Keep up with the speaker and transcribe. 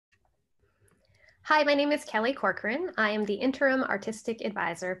Hi, my name is Kelly Corcoran. I am the Interim Artistic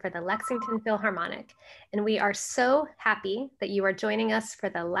Advisor for the Lexington Philharmonic, and we are so happy that you are joining us for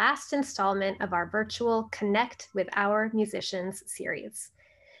the last installment of our virtual Connect with Our Musicians series.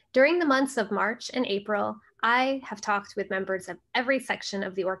 During the months of March and April, I have talked with members of every section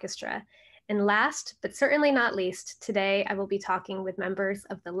of the orchestra. And last, but certainly not least, today I will be talking with members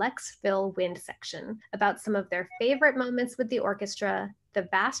of the LexPhil Wind section about some of their favorite moments with the orchestra, the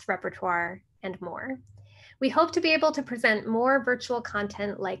vast repertoire, and more. We hope to be able to present more virtual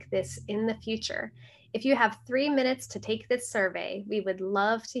content like this in the future. If you have 3 minutes to take this survey, we would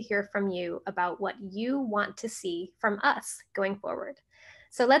love to hear from you about what you want to see from us going forward.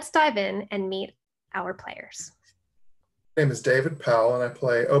 So let's dive in and meet our players. My name is David Powell, and I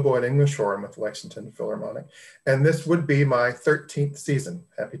play oboe and English horn with Lexington Philharmonic. And this would be my 13th season.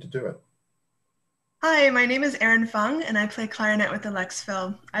 Happy to do it. Hi, my name is Erin Fung, and I play clarinet with the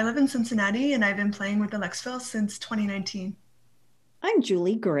LexPhil. I live in Cincinnati, and I've been playing with the LexPhil since 2019. I'm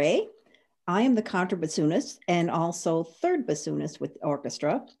Julie Gray. I am the contrabassoonist and also third bassoonist with the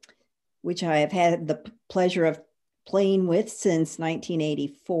orchestra, which I have had the pleasure of playing with since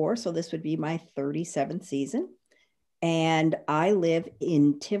 1984. So this would be my 37th season. And I live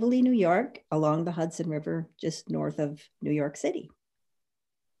in Tivoli, New York, along the Hudson River, just north of New York City.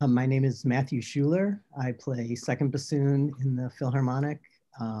 My name is Matthew Schuler. I play second bassoon in the Philharmonic.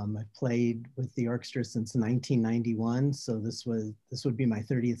 I've played with the orchestra since 1991, so this would be my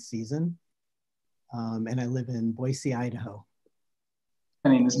 30th season. And I live in Boise, Idaho.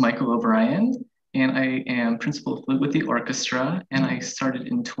 My name is Michael O'Brien, and I am principal flute with the orchestra, and I started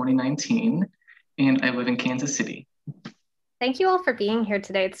in 2019, and I live in Kansas City. Thank you all for being here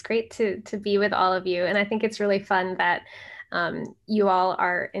today. It's great to be with all of you, and I think it's really fun that you all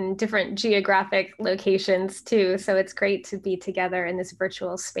are in different geographic locations too, so it's great to be together in this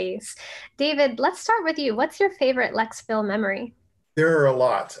virtual space. David, let's start with you. What's your favorite LexPhil memory? There are a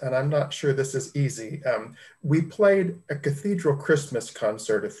lot, and I'm not sure this is easy. We played a cathedral Christmas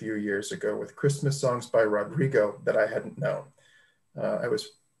concert a few years ago with Christmas songs by Rodrigo that I hadn't known. I was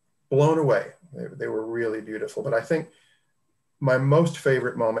blown away. They were really beautiful, but I think my most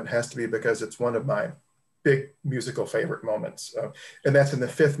favorite moment has to be because it's one of my big musical favorite moments, and that's in the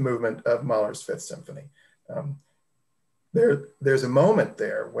fifth movement of Mahler's Fifth Symphony. There's a moment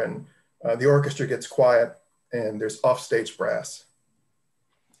there when the orchestra gets quiet and there's offstage brass.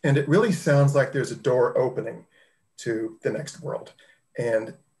 And it really sounds like there's a door opening to the next world.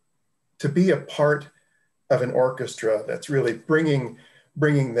 And to be a part of an orchestra that's really bringing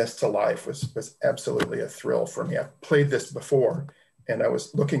this to life was absolutely a thrill for me. I've played this before, and I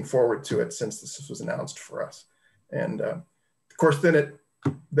was looking forward to it since this was announced for us. And of course, then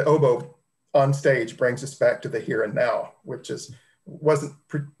the oboe on stage brings us back to the here and now, which wasn't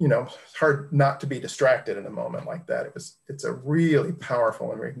hard not to be distracted in a moment like that. It's a really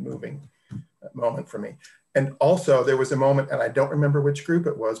powerful and very moving moment for me. And also there was a moment, and I don't remember which group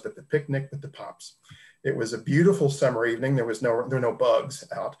it was, but the picnic with the Pops. It was a beautiful summer evening. There were no bugs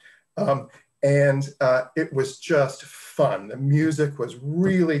out. And it was just fun. The music was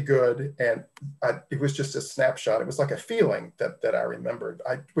really good, and it was just a snapshot. It was like a feeling that I remembered.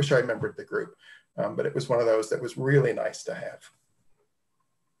 I wish I remembered the group, but it was one of those that was really nice to have.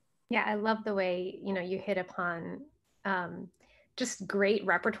 Yeah, I love the way, you hit upon just great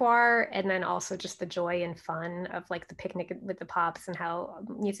repertoire, and then also just the joy and fun of like the picnic with the Pops and how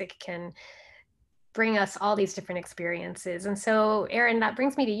music can bring us all these different experiences. And so, Erin, that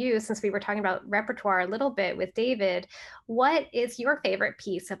brings me to you, since we were talking about repertoire a little bit with David. What is your favorite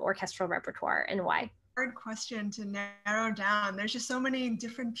piece of orchestral repertoire and why? Hard question to narrow down. There's just so many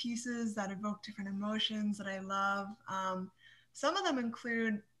different pieces that evoke different emotions that I love. Some of them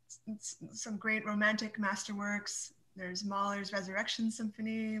include some great romantic masterworks. There's Mahler's Resurrection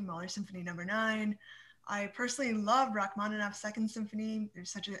Symphony, Mahler Symphony No. 9. I personally love Rachmaninoff's Second Symphony.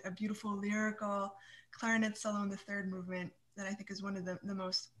 There's such a beautiful lyrical clarinet solo in the third movement that I think is one of the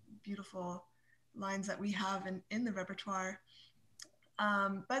most beautiful lines that we have in the repertoire.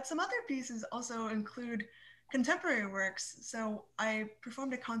 But some other pieces also include contemporary works. So I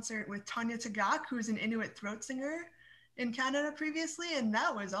performed a concert with Tanya Tagaq, who's an Inuit throat singer in Canada previously, and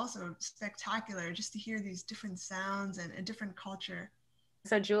that was also spectacular, just to hear these different sounds and a different culture.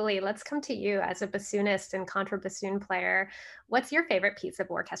 So Julie, let's come to you as a bassoonist and contrabassoon player. What's your favorite piece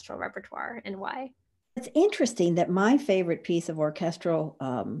of orchestral repertoire and why? It's interesting that my favorite piece of orchestral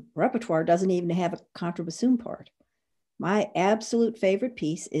repertoire doesn't even have a contrabassoon part. My absolute favorite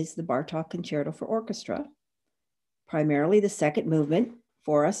piece is the Bartók Concerto for Orchestra, primarily the second movement,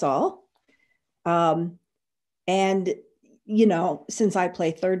 For Us All. And you know, since I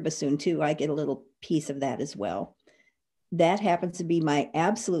play third bassoon too, I get a little piece of that as well. That happens to be my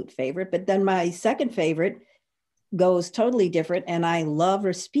absolute favorite. But then my second favorite goes totally different. And I love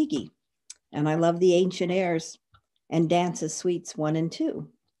Respighi, and I love the ancient airs and dances suites 1 and 2.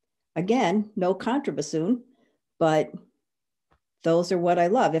 Again, no contrabassoon, but those are what I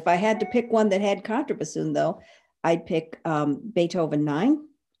love. If I had to pick one that had contrabassoon, though, I'd pick Beethoven 9.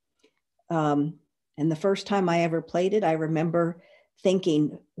 And the first time I ever played it, I remember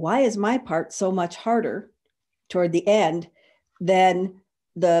thinking, why is my part so much harder toward the end than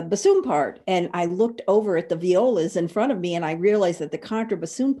the bassoon part? And I looked over at the violas in front of me, and I realized that the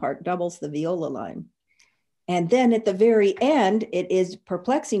contrabassoon part doubles the viola line. And then at the very end, it is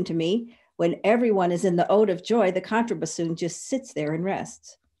perplexing to me when everyone is in the ode of joy, the contrabassoon just sits there and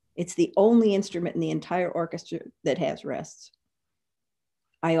rests. It's the only instrument in the entire orchestra that has rests.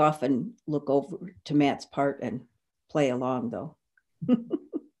 I often look over to Matt's part and play along, though.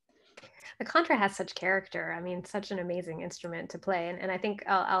 The contra has such character. I mean, such an amazing instrument to play. And I think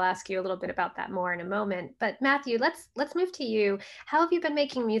I'll ask you a little bit about that more in a moment. But Matthew, let's move to you. How have you been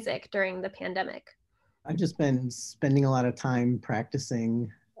making music during the pandemic? I've just been spending a lot of time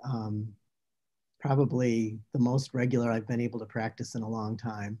practicing, probably the most regular I've been able to practice in a long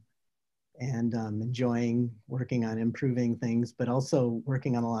time, and enjoying working on improving things, but also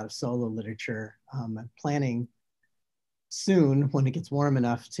working on a lot of solo literature. I'm planning soon, when it gets warm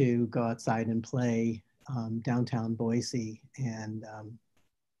enough, to go outside and play downtown Boise and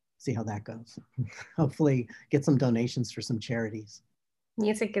see how that goes. Hopefully get some donations for some charities.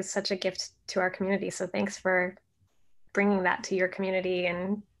 Music is such a gift to our community. So thanks for bringing that to your community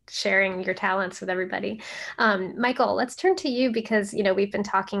and sharing your talents with everybody. Michael, let's turn to you, because we've been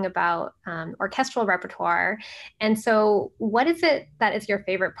talking about orchestral repertoire. And so what is it that is your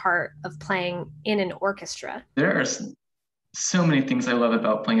favorite part of playing in an orchestra? There are so many things I love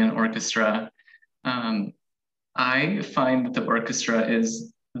about playing in an orchestra. I find that the orchestra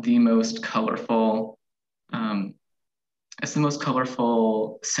is the most colorful, it's the most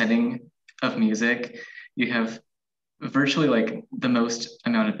colorful setting of music. You have virtually like the most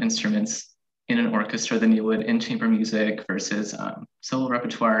amount of instruments in an orchestra than you would in chamber music versus solo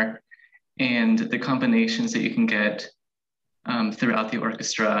repertoire. And the combinations that you can get throughout the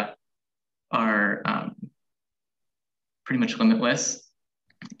orchestra are pretty much limitless.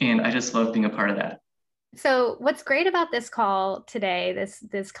 And I just love being a part of that. So what's great about this call today,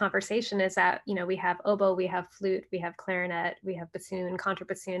 this conversation, is that, we have oboe, we have flute, we have clarinet, we have bassoon,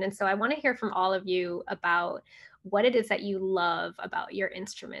 contrabassoon. And so I want to hear from all of you about what it is that you love about your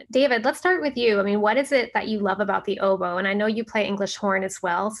instrument. David, let's start with you. I mean, what is it that you love about the oboe? And I know you play English horn as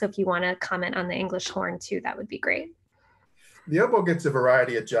well. So if you want to comment on the English horn too, that would be great. The oboe gets a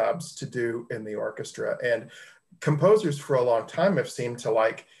variety of jobs to do in the orchestra. And composers for a long time have seemed to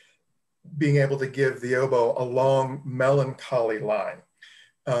like being able to give the oboe a long, melancholy line.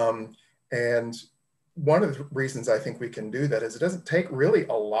 And one of the reasons I think we can do that is it doesn't take really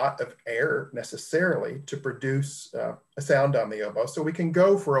a lot of air necessarily to produce a sound on the oboe. So we can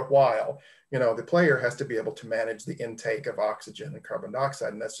go for a while. The player has to be able to manage the intake of oxygen and carbon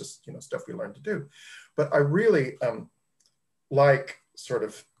dioxide, and that's just, stuff we learn to do. But I really like sort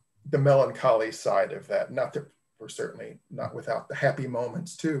of the melancholy side of that. Not that we're certainly not without the happy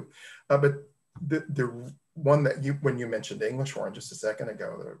moments too. But the one that when you mentioned the English horn just a second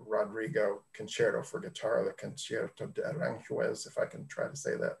ago, the Rodrigo Concerto for Guitar, the Concerto de Aranjuez, if I can try to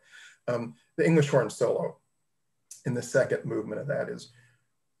say that, the English horn solo in the second movement of that is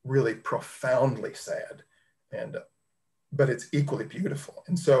really profoundly sad, but it's equally beautiful.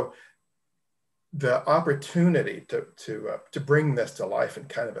 And so the opportunity to bring this to life and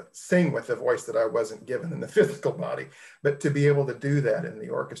kind of sing with a voice that I wasn't given in the physical body, but to be able to do that in the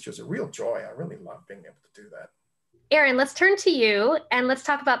orchestra is a real joy. I really love being able to do that. Erin, let's turn to you and let's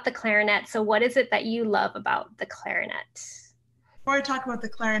talk about the clarinet. So what is it that you love about the clarinet? Before I talk about the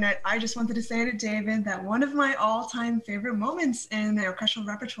clarinet, I just wanted to say to David that one of my all-time favorite moments in the orchestral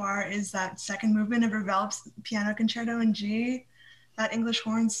repertoire is that second movement of Ravel's Piano Concerto in G. That English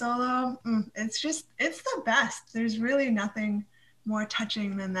horn solo, it's the best. There's really nothing more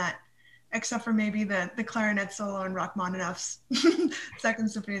touching than that, except for maybe the clarinet solo in Rachmaninoff's Second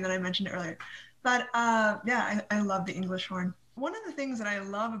Symphony that I mentioned earlier. But yeah, I love the English horn. One of the things that I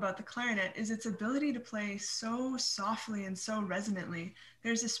love about the clarinet is its ability to play so softly and so resonantly.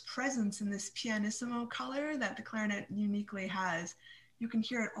 There's this presence in this pianissimo color that the clarinet uniquely has. You can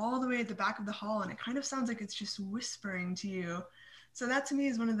hear it all the way at the back of the hall, and it kind of sounds like it's just whispering to you. So that to me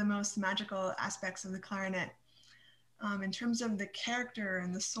is one of the most magical aspects of the clarinet. In terms of the character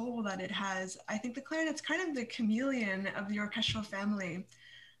and the soul that it has, I think the clarinet's kind of the chameleon of the orchestral family.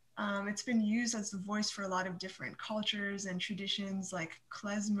 It's been used as the voice for a lot of different cultures and traditions like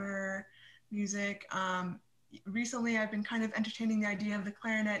klezmer music. Recently, I've been kind of entertaining the idea of the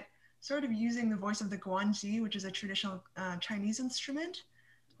clarinet sort of using the voice of the guanji, which is a traditional Chinese instrument,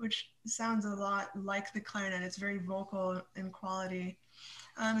 which sounds a lot like the clarinet. It's very vocal in quality.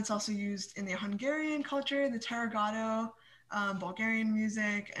 It's also used in the Hungarian culture, the Taragato, Bulgarian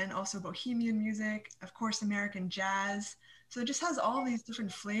music, and also Bohemian music, of course, American jazz. So it just has all these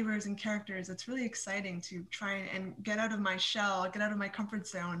different flavors and characters. It's really exciting to try and get out of my shell, get out of my comfort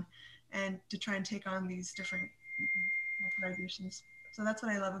zone, and to try and take on these different characterizations. So that's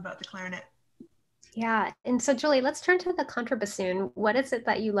what I love about the clarinet. Yeah, and so Julie, let's turn to the contrabassoon. What is it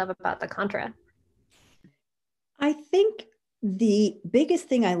that you love about the contra? I think the biggest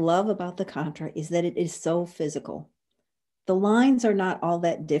thing I love about the contra is that it is so physical. The lines are not all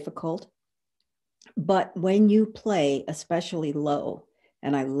that difficult, but when you play, especially low,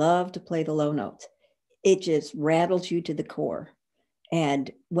 and I love to play the low notes, it just rattles you to the core.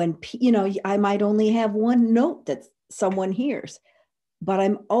 And when, you know, I might only have one note that someone hears, but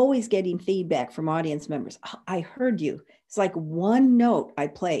I'm always getting feedback from audience members. Oh, I heard you. It's like one note I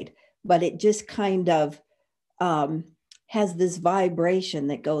played, but it just kind of has this vibration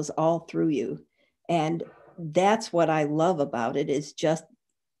that goes all through you. And that's what I love about it, is just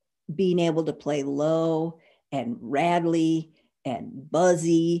being able to play low and rattly and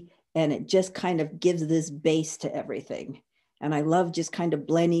buzzy. And it just kind of gives this bass to everything. And I love just kind of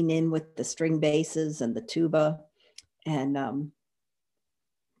blending in with the string basses and the tuba. And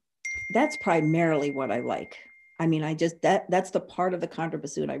that's primarily what I like. I mean, that's the part of the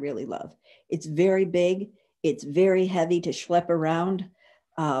contrabassoon I really love. It's very big. It's very heavy to schlep around.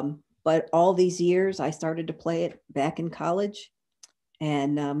 But all these years, I started to play it back in college.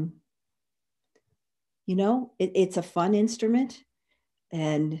 And, you know, it's a fun instrument.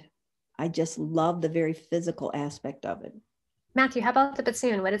 And I just love the very physical aspect of it. Matthew, how about the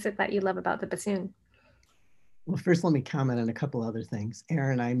bassoon? What is it that you love about the bassoon? Well, first, let me comment on a couple other things.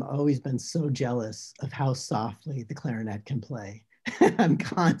 Aaron, I've always been so jealous of how softly the clarinet can play. I'm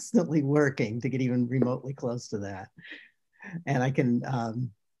constantly working to get even remotely close to that. And I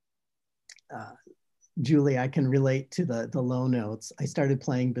can, Julie, I can relate to the low notes. I started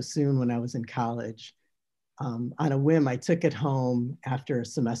playing bassoon when I was in college. On a whim, I took it home after a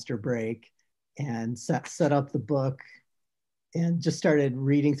semester break and set up the book and just started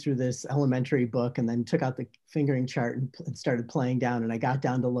reading through this elementary book, and then took out the fingering chart and started playing down. And I got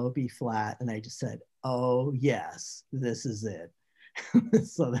down to low B flat, and I just said, oh yes, this is it.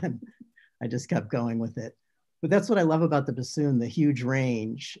 So then I just kept going with it. But that's what I love about the bassoon, the huge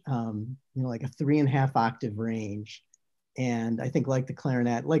range, you know, like a 3.5 octave range. And I think like the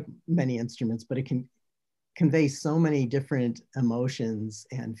clarinet, like many instruments, but it can convey so many different emotions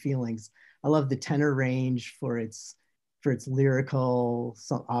and feelings. I love the tenor range for its lyrical,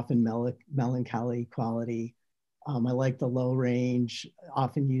 so often melancholy quality. I like the low range,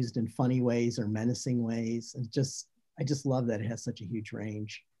 often used in funny ways or menacing ways. And I just love that it has such a huge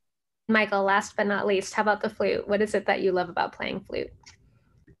range. Michael, last but not least, how about the flute? What is it that you love about playing flute?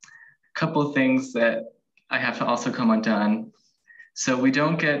 A couple of things that I have to also comment on. So we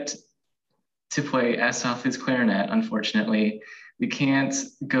don't get to play as softly as clarinet, unfortunately. We can't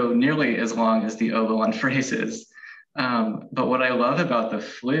go nearly as long as the oboe on phrases. But what I love about the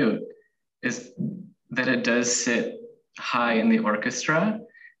flute is that it does sit high in the orchestra.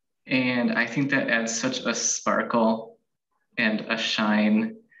 And I think that adds such a sparkle and a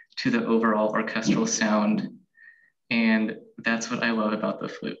shine to the overall orchestral sound. And that's what I love about the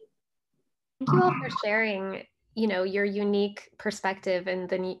flute. Thank you all for sharing, you know, your unique perspective and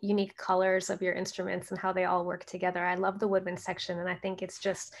the unique colors of your instruments and how they all work together. I love the woodwind section, and I think it's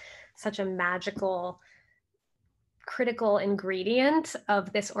just such a magical, critical ingredient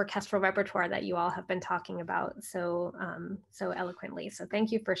of this orchestral repertoire that you all have been talking about so eloquently. So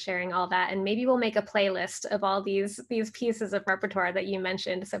thank you for sharing all that. And maybe we'll make a playlist of all these pieces of repertoire that you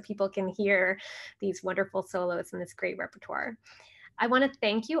mentioned so people can hear these wonderful solos and this great repertoire. I want to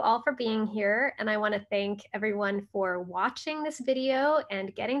thank you all for being here, and I want to thank everyone for watching this video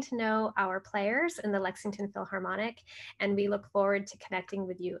and getting to know our players in the Lexington Philharmonic, and we look forward to connecting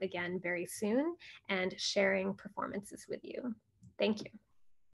with you again very soon and sharing performances with you. Thank you.